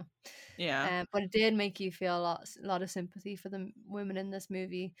 yeah, But it did make you feel a lot of sympathy for the women in this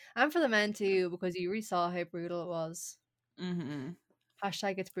movie and for the men too, because you really saw how brutal it was. hmm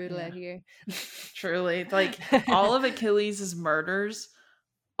Hashtag it's brutal yeah. out here. Truly, like all of Achilles' murders,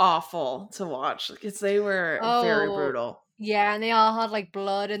 awful to watch because they were very Oh, brutal. yeah, and they all had like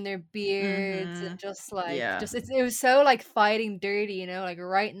blood in their beards Hmm. and just like Yeah, it was so like fighting dirty, like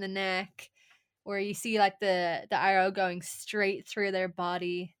right in the neck, where you see like the arrow going straight through their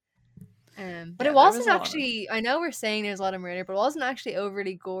body. But it yeah. There was wasn't a lot of. actually. I know we're saying there's a lot of murder, but it wasn't actually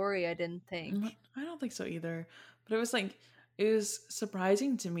overly gory. I didn't think. I don't think so either. But it was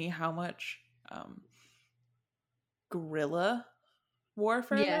surprising to me how much um, guerrilla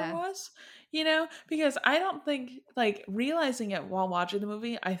warfare there Yeah, was. Because I don't think like realizing it while watching the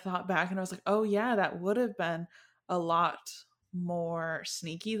movie, I thought back and I was like, oh yeah, that would have been a lot more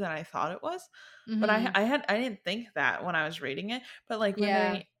sneaky than I thought it was. But mm-hmm. I didn't think that when I was reading it. But like when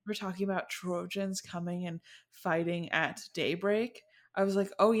Yeah, they were talking about Trojans coming and fighting at daybreak, I was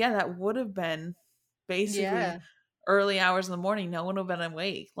like, oh yeah, that would have been basically yeah, early hours in the morning. No one would have been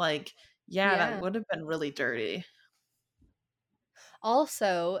awake. Like, yeah, that yeah. would have been really dirty.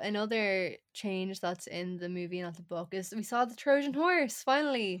 Also, another change that's in the movie, not the book, is we saw the Trojan horse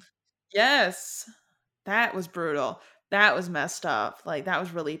finally. Yes. That was brutal. That was messed up. Like, that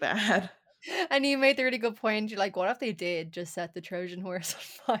was really bad. And you made the really good point. You're like, what if they did just set the Trojan horse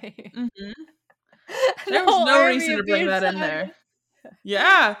on fire? Mhm. And the There was whole no army reason to bring appeared that in behind there. them.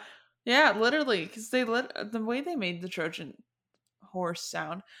 Yeah. Yeah, literally, because the way they made the Trojan horse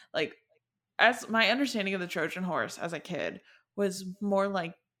sound, like, as my understanding of the Trojan horse as a kid was more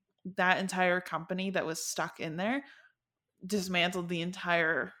like that entire company that was stuck in there dismantled the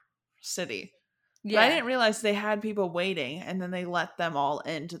entire city. But I Yeah, didn't realize they had people waiting and then they let them all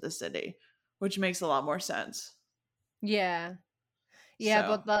into the city, which makes a lot more sense. yeah, yeah.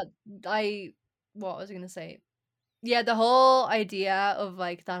 So, But I, what was I gonna say? Yeah, the whole idea of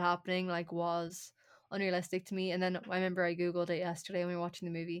like that happening like was unrealistic to me. And then I remember I googled it yesterday when we were watching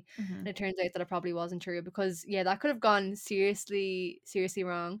the movie, mhm, and it turns out that it probably wasn't true because yeah, that could have gone seriously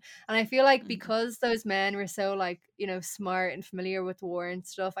wrong. And I feel like mhm, because those men were so like smart and familiar with war and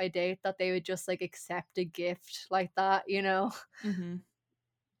stuff, I doubt that they would just like accept a gift like that. mhm.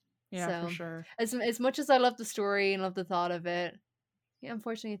 Yeah, for So sure. as much as I love the story and love the thought of it, yeah,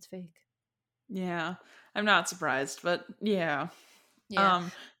 unfortunately it's fake. Yeah. I'm not surprised, but yeah. Yeah.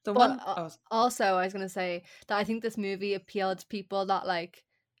 Um, the But one oh, also, I was gonna say that I think this movie appealed to people that like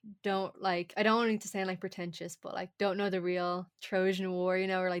don't like. I don't need to sound like pretentious, but like don't know the real Trojan War,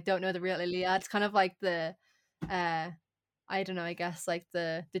 or like don't know the real Iliad. It's kind of like the, uh, I don't know. I guess like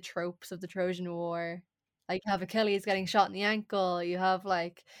the tropes of the Trojan War. Like you have Achilles getting shot in the ankle. You have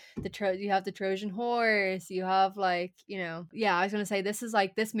like you have the Trojan horse. You have like yeah. I was gonna say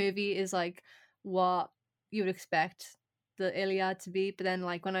this movie is like what you would expect the Iliad to be, but then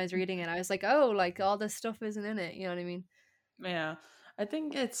like when I was reading it, I was like, oh, like all this stuff isn't in it. You know what I mean? yeah. I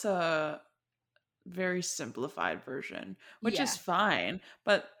think it's a very simplified version, which is Yeah, fine,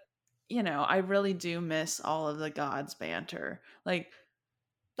 but I really do miss all of the gods banter. Like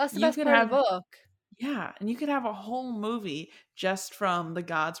that's the you best could part of the have book. yeah, and you could have a whole movie just from the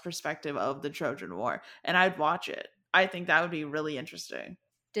gods' perspective of the Trojan War, and I'd watch it. I think that would be really interesting.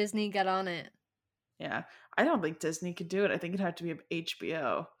 Disney, get on it. Yeah. I don't think Disney could do it. I think it'd have to be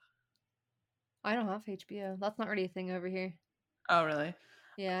HBO. I don't have HBO. That's not really a thing over here. Oh, really?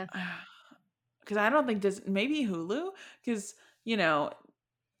 Yeah. Because I don't think Disney, maybe Hulu, because you know,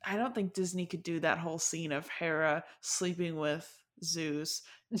 I don't think Disney could do that whole scene of Hera sleeping with Zeus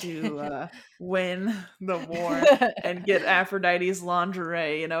to win the war and get Aphrodite's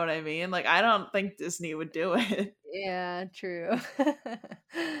lingerie. You know what I mean? Like, I don't think Disney would do it. Yeah, true.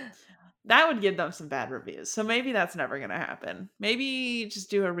 That would give them some bad reviews. So maybe that's never going to happen. Maybe just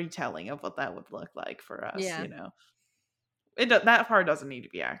do a retelling of what that would look like for us. Yeah. That part doesn't need to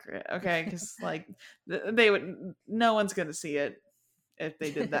be accurate, okay? Because like they would, no one's going to see it if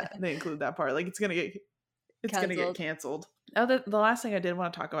they did that. They include that part. Like it's going to get It's going to get Cancelled. canceled. Oh, the last thing I did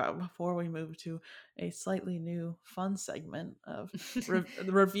want to talk about before we move to a slightly new fun segment of the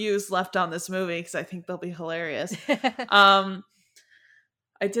reviews left on this movie, because I think they'll be hilarious.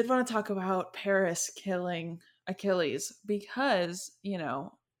 I did want to talk about Paris killing Achilles because, you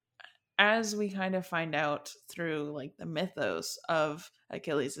know, as we kind of find out through like the mythos of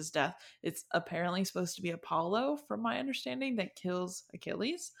Achilles' death, it's apparently supposed to be Apollo, from my understanding, that kills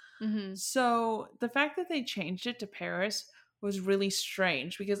Achilles. Mm-hmm. So the fact that they changed it to Paris was really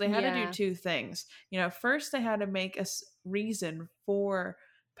strange because they had to do Yeah. two things. You know, first they had to make a reason for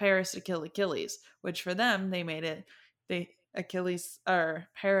Paris to kill Achilles, which for them they made it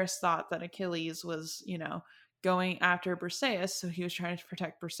Paris thought that Achilles was, you know, going after Briseis, so he was trying to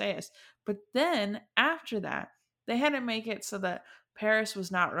protect Briseis. But then after that, they had to make it so that Paris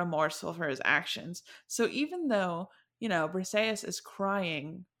was not remorseful for his actions. So even though, you know, Briseis is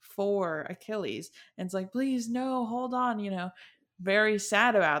crying for Achilles and it's like, please, no, hold on, you know, very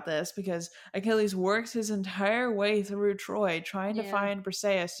sad about this because Achilles works his entire way through Troy trying to Yeah. find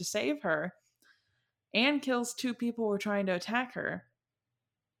Briseis to save her and kills two people who were trying to attack her.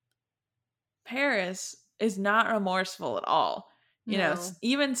 Paris is not remorseful at all. You know, No.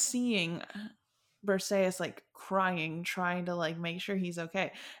 even seeing Briseis like crying, trying to like make sure he's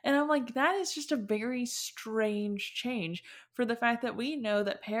okay. And I'm like, that is just a very strange change for the fact that we know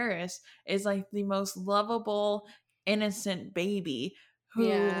that Paris is like the most lovable, innocent baby who,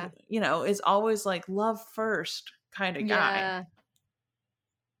 Yeah. you know, is always like love first kind of guy. Yeah.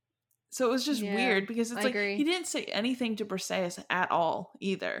 So it was just Yeah. weird because it's I like he agree. didn't say anything to Briseis at all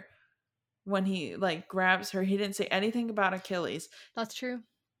either. When he like grabs her, he didn't say anything about Achilles. That's true.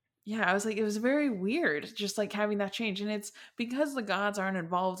 Yeah, I was like, it was very weird just like having that change. And it's because the gods aren't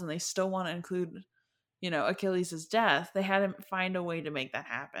involved and they still want to include, you know, Achilles' death. They had to find a way to make that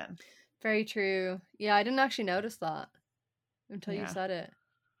happen. Very true. Yeah, I didn't actually notice that until you Yeah. said it.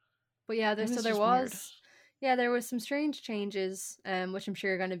 But yeah, It was there just weird. was there was some strange changes, which I'm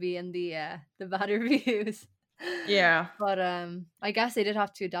sure are gonna be in the bad reviews. Yeah. But I guess they did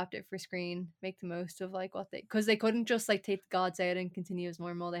have to adapt it for screen, make the most of like what they, because they couldn't just like take the gods out and continue as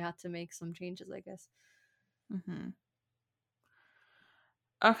normal. They had to make some changes, I guess. Mm-hmm.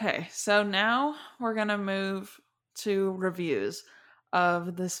 Okay, so now we're gonna move to reviews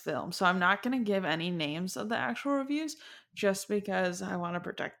of this film. So I'm not gonna give any names of the actual reviews just because I want to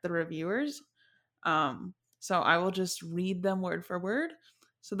protect the reviewers. So I will just read them word for word.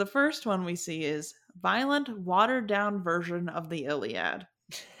 So the first one we see is violent, watered down version of the Iliad.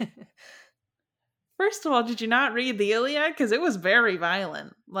 First of all, did you not read the Iliad? Because it was very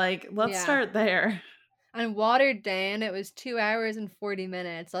violent. Like, let's Yeah. start there. And watered down, it was 2 hours and 40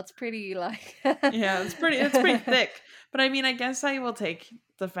 minutes. That's pretty like Yeah, it's pretty thick. But I mean, I guess I will take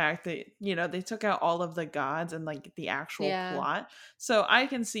the fact that, you know, they took out all of the gods and like the actual Yeah. plot. So I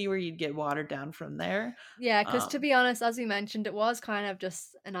can see where you'd get watered down from there. Yeah, because to be honest, as we mentioned, it was kind of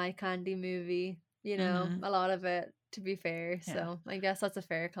just an eye candy movie, you know, Mhm. a lot of it, to be fair. Yeah. So I guess that's a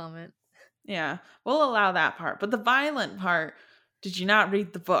fair comment. Yeah, we'll allow that part. But the violent part, did you not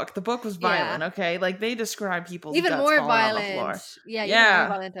read the book? The book was Yeah. violent, okay? Like they describe people's Even guts more falling on the violent. floor. Yeah, even more Yeah.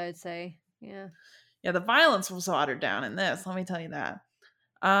 violent, I would say. Yeah. Yeah, the violence was watered down in this, let me tell you that.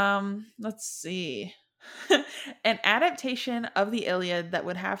 Let's see. An adaptation of the Iliad that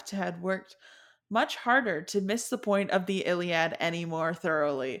would have to have worked much harder to miss the point of the Iliad any more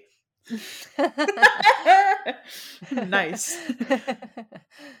thoroughly. Nice.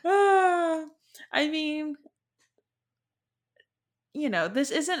 I mean, you know,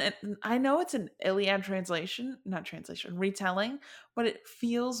 this isn't I know it's an Iliad retelling, but it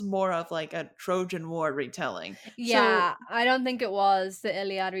feels more of like a Trojan War retelling. Yeah, I don't think it was the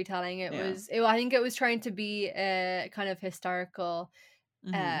Iliad retelling. Yeah. I think it was trying to be a kind of historical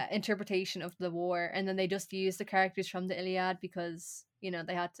Mhm. interpretation of the war, and then they just used the characters from the Iliad because, you know,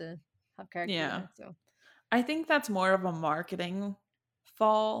 they had to have characters in Yeah. it. So I think that's more of a marketing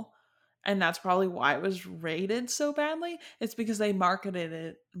fall, and that's probably why it was rated so badly. It's because they marketed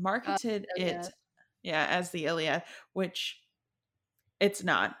it, Iliad. yeah, as the Iliad, which it's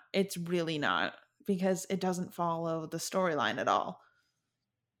not. It's really not because it doesn't follow the storyline at all.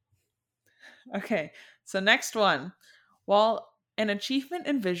 Okay, so next one. While an achievement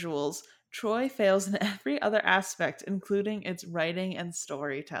in visuals, Troy fails in every other aspect, including its writing and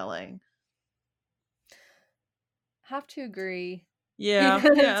storytelling. Have to agree. Yeah,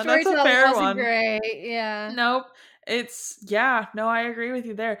 yeah, that's a Storytelling fair wasn't one. great. Yeah. Nope. Yeah, no, I agree with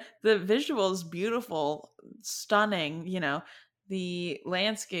you there. The visual is beautiful, stunning, you know. The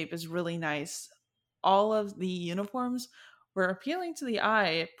landscape is really nice. All of the uniforms were appealing to the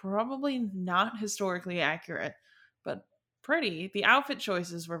eye, probably not historically accurate, but pretty. The outfit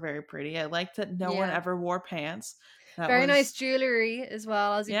choices were very pretty. I liked that no one Yeah. ever wore pants. That Very nice was, jewelry as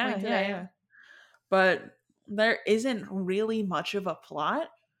well, as you yeah, pointed yeah, out. yeah. But there isn't really much of a plot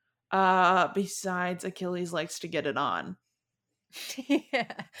besides Achilles likes to get it on.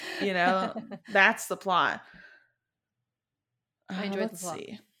 Yeah. You know, that's the plot. I enjoyed the Let's plot.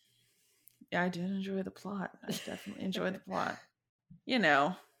 see. Yeah, I did enjoy the plot. I definitely enjoyed the plot. You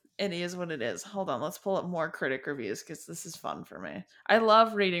know, it is what it is. Hold on, let's pull up more critic reviews because this is fun for me. I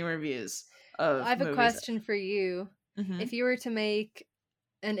love reading reviews I of have a movies. question for you. Mm-hmm. If you were to make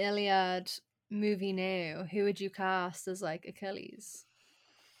an Iliad movie now, who would you cast as like Achilles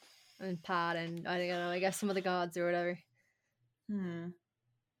and Pat and I don't know, I guess some of the gods or whatever?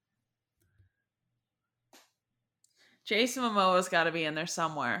 Jason Momoa's got to be in there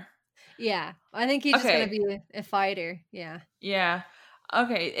somewhere. Yeah, I think he's just gonna Okay. be a fighter. Yeah. Yeah.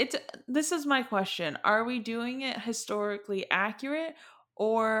 Okay. This is my question. Are we doing it historically accurate,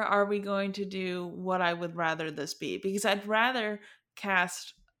 or are we going to do what I would rather this be? Because I'd rather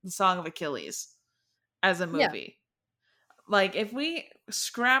cast the Song of Achilles as a Yeah. movie. Like if we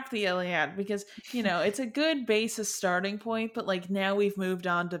scrap the Iliad, because it's a good basis starting point, but like now we've moved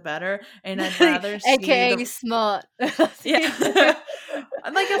on to better, and I'd rather see AKA the smart. yeah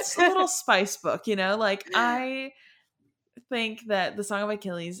like a little spice book, like I think that the Song of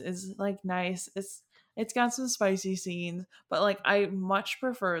Achilles is like nice. It's got some spicy scenes, but like I much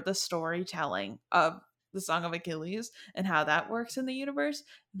prefer the storytelling of the Song of Achilles and how that works in the universe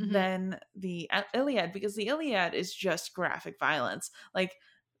Mhm. than the Iliad, because the Iliad is just graphic violence. Like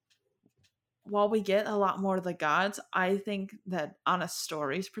while we get a lot more of the gods, I think that on a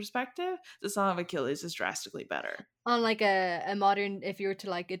story's perspective, the Song of Achilles is drastically better. On like a modern, if you were to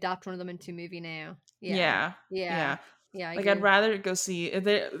like adapt one of them into a movie now. Yeah. Yeah, Yeah. yeah. Yeah, I Like I'd agree. rather go see if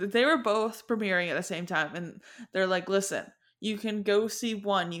they were both premiering at the same time, and they're like, listen, you can go see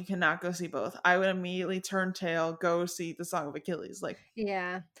one, you cannot go see both. I would immediately turn tail, go see the Song of Achilles. Like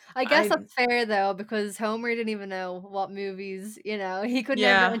Yeah. I guess I that's fair though, because Homer didn't even know what movies, he could never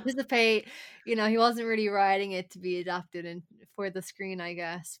yeah, anticipate, he wasn't really writing it to be adapted in for the screen, I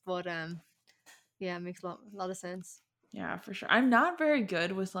guess. But yeah, it makes a lot of sense. yeah, for sure. I'm not very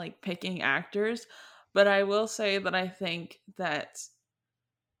good with like picking actors, but I will say that I think that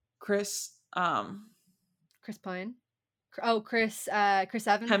Chris Chris Pine. Chris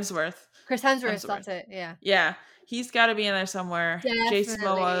Evans. Hemsworth Chris Hemsworth, Hemsworth. that's it. Yeah. Yeah, he's got to be in there somewhere. Jason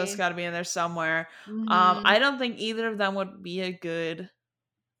Momoa's Definitely. got to be in there somewhere. Mhm. I don't think either of them would be a good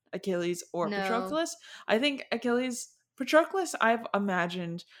Achilles or No. Patroclus. I think Patroclus, I've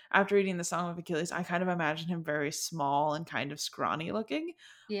imagined after reading the Song of Achilles, I kind of imagine him very small and kind of scrawny looking.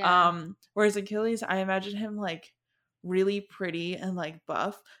 Yeah. Whereas Achilles, I imagine him like really pretty and like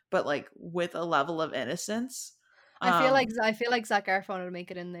buff, but like with a level of innocence. I feel like Zac Efron would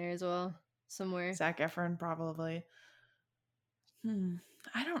make it in there as well somewhere. Zac Efron probably. Hmm.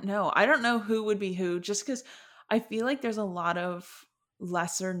 I don't know. I don't know who would be who, just because I feel like there's a lot of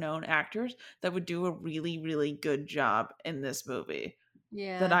lesser known actors that would do a really, really good job in this movie that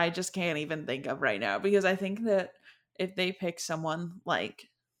Yeah. I just can't even think of right now. Because I think that if they pick someone like,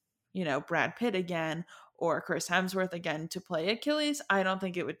 Brad Pitt again or Chris Hemsworth again to play Achilles, I don't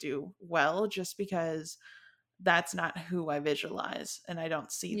think it would do well, just because that's not who I visualize and I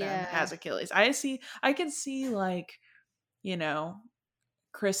don't see them Yeah. as Achilles. I can see like, you know,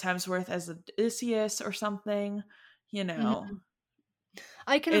 Chris Hemsworth as Odysseus or something, you know. Mhm.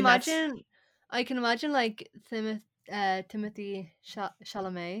 I can And that's imagine I can imagine, like, Timothy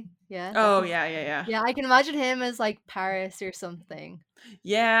Chalamet, yeah, that's oh his yeah, yeah, yeah. yeah, I can imagine him as, like, Paris or something.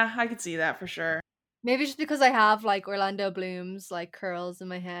 Yeah, I could see that for sure. Maybe just because I have, like, Orlando Bloom's, like, curls in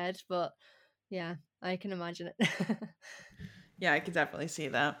my head, but yeah, I can imagine it. Yeah, I could definitely see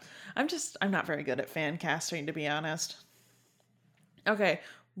that. I'm not very good at fan casting, to be honest. Okay,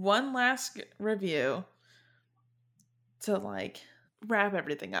 one last review to like wrap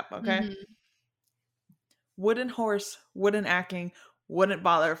everything up, okay? Mhm. Wooden horse, wooden acting, wouldn't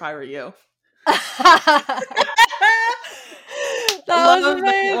bother if I were you. That was Love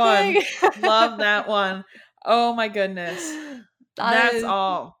that one. amazing. Love that one. Oh my goodness. That That's is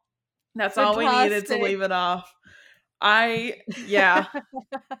all. That's all we needed to fantastic. leave it off. Yeah,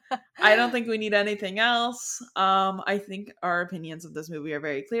 I don't think we need anything else. I think our opinions of this movie are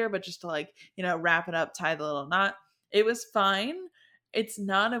very clear, but just to like, wrap it up, tie the little knot. It was fine. It's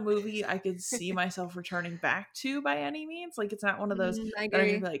not a movie I could see myself returning back to by any means. Like it's not one of those I that I'm gonna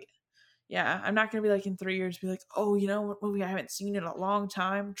agree. be like, yeah, I'm not gonna be like in 3 years be like, oh, you know what movie I haven't seen in a long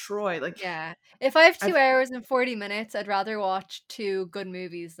time? Troy. Like, Yeah. If I have I've 2 hours and 40 minutes, I'd rather watch 2 good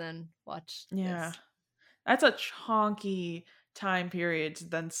movies than watch yeah, this. that's a chonky time period to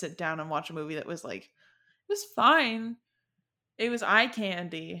then sit down and watch a movie that was like, it was fine. It was eye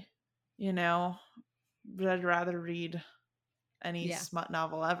candy, you know, but I'd rather read any Yeah. smut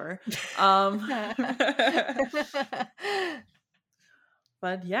novel ever. Um,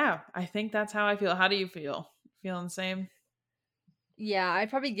 but yeah, I think that's how I feel. How do you feel? Feeling the same? Yeah, I'd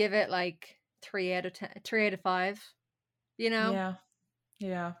probably give it, like, 3 out of 10 3 out of 5, you know? Yeah,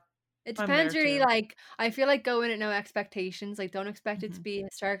 yeah, It I'm there depends really, too. like, I feel like go in at no expectations, like, don't expect it to Mhm. be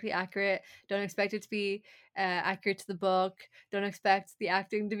historically accurate, don't expect it to be, accurate to the book, don't expect the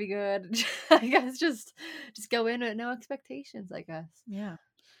acting to be good. I guess just go in with no expectations, I guess. Yeah,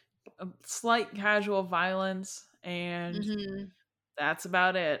 a slight casual violence, and Mhm. that's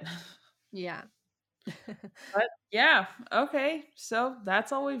about it. Yeah. But yeah, okay. So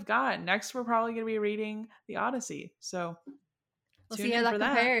that's all we've got. Next, we're probably going to be reading The Odyssey. So We'll see tune how in that for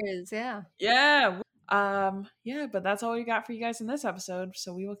that. compares, yeah. Yeah. Yeah, but that's all we got for you guys in this episode.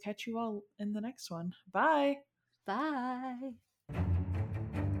 So we will catch you all in the next one. Bye. Bye.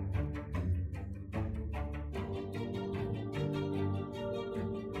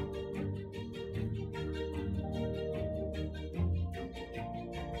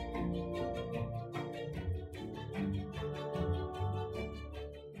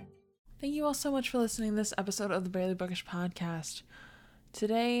 Thank you all so much for listening to this episode of the Barely Bookish podcast.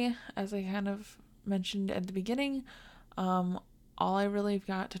 Today, as I kind of mentioned at the beginning, all I really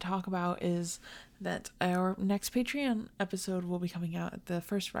got to talk about is that our next Patreon episode will be coming out the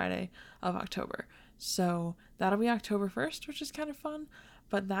first Friday of October. So that'll be October 1st, which is kind of fun,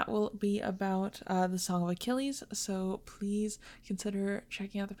 but that will be about the Song of Achilles. So please consider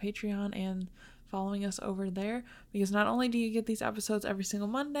checking out the Patreon and following us over there, because not only do you get these episodes every single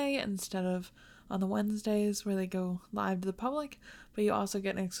Monday instead of on the Wednesdays where they go live to the public, but you also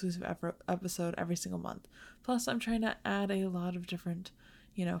get an exclusive episode every single month. Plus, I'm trying to add a lot of different,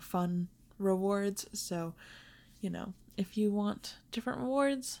 fun rewards. So, if you want different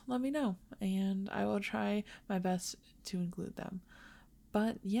rewards, let me know, and I will try my best to include them.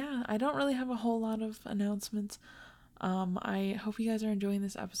 But yeah, I don't really have a whole lot of announcements. I hope you guys are enjoying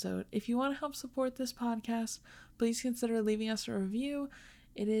this episode. If you want to help support this podcast, please consider leaving us a review.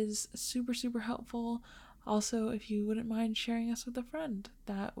 It is super, super helpful. Also, if you wouldn't mind sharing us with a friend,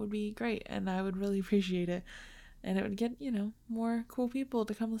 that would be great, and I would really appreciate it. And it would get, more cool people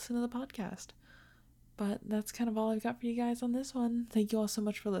to come listen to the podcast. But that's kind of all I've got for you guys on this one. Thank you all so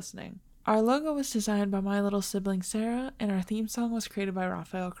much for listening. Our logo was designed by my little sibling Sarah, and our theme song was created by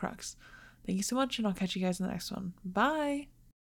Raphael Crux. Thank you so much, and I'll catch you guys in the next one. Bye!